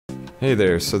Hey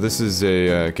there, so this is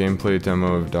a gameplay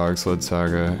demo of Dog Sled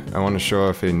Saga. I want to show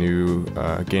off a new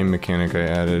game mechanic I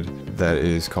added that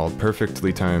is called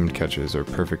perfectly timed catches, or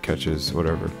perfect catches,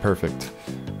 whatever, perfect.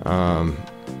 So I'm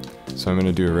going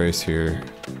to do a race here.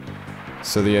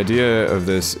 So the idea of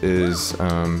this is,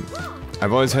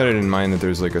 I've always had it in mind that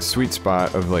there's like a sweet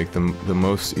spot of like the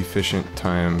most efficient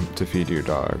time to feed your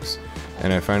dogs.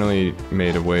 And I finally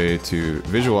made a way to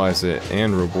visualize it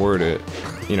and reward it,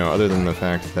 you know, other than the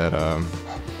fact that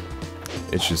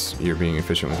it's just you're being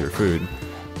efficient with your food.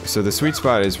 So the sweet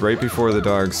spot is right before the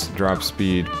dogs drop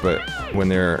speed, but when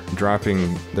they're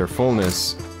dropping their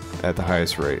fullness at the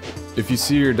highest rate. If you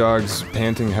see your dogs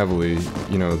panting heavily,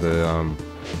 you know, the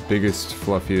biggest,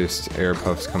 fluffiest air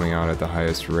puffs coming out at the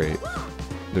highest rate.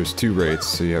 There's two rates,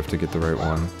 so you have to get the right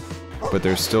one. But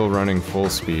they're still running full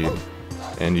speed,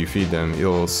 and you feed them,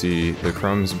 you'll see the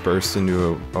crumbs burst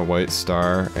into a white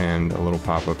star and a little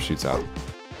pop-up shoots out.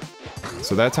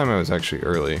 So that time I was actually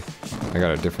early. I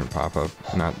got a different pop-up,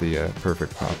 not the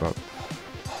perfect pop-up.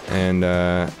 And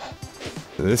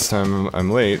this time I'm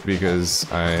late because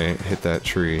I hit that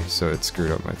tree, so it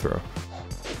screwed up my throw.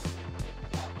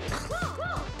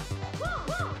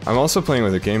 I'm also playing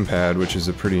with a gamepad, which is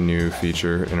a pretty new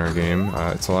feature in our game.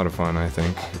 It's a lot of fun, I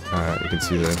think. You can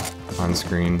see the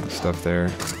on-screen stuff there.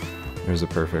 There's a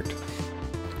perfect.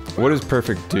 What does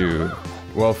perfect do?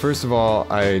 Well, first of all,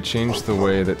 I changed the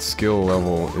way that skill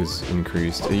level is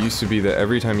increased. It used to be that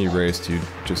every time you raced, you'd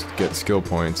just get skill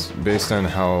points based on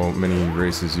how many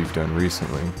races you've done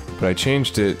recently. But I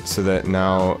changed it so that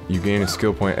now you gain a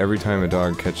skill point every time a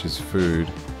dog catches food,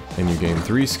 and you gain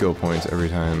 3 skill points every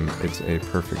time it's a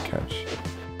perfect catch.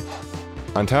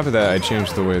 On top of that, I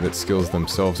changed the way that skills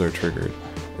themselves are triggered.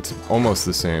 It's almost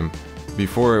the same.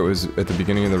 Before, it was at the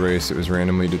beginning of the race, it was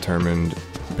randomly determined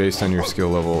based on your skill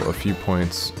level a few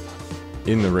points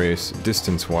in the race,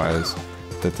 distance-wise,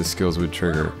 that the skills would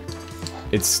trigger.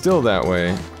 It's still that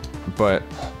way, but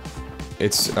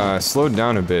it's slowed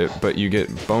down a bit, but you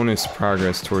get bonus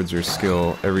progress towards your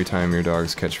skill every time your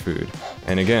dogs catch food.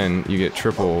 And again, you get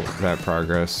triple that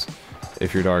progress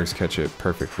if your dogs catch it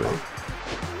perfectly.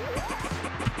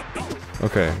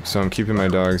 Okay, so I'm keeping my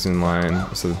dogs in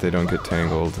line so that they don't get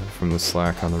tangled from the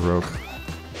slack on the rope.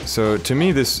 So to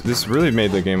me, this really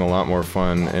made the game a lot more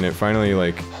fun, and it finally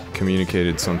like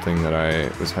communicated something that I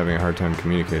was having a hard time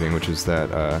communicating, which is that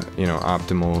you know,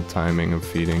 optimal timing of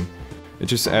feeding. It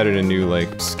just added a new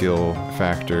like skill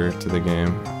factor to the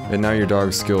game, and now your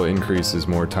dog's skill increase is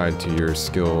more tied to your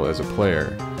skill as a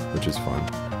player, which is fun.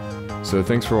 So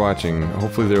thanks for watching.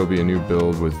 Hopefully there will be a new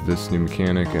build with this new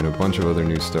mechanic and a bunch of other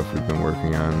new stuff we've been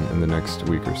working on in the next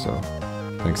week or so.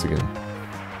 Thanks again.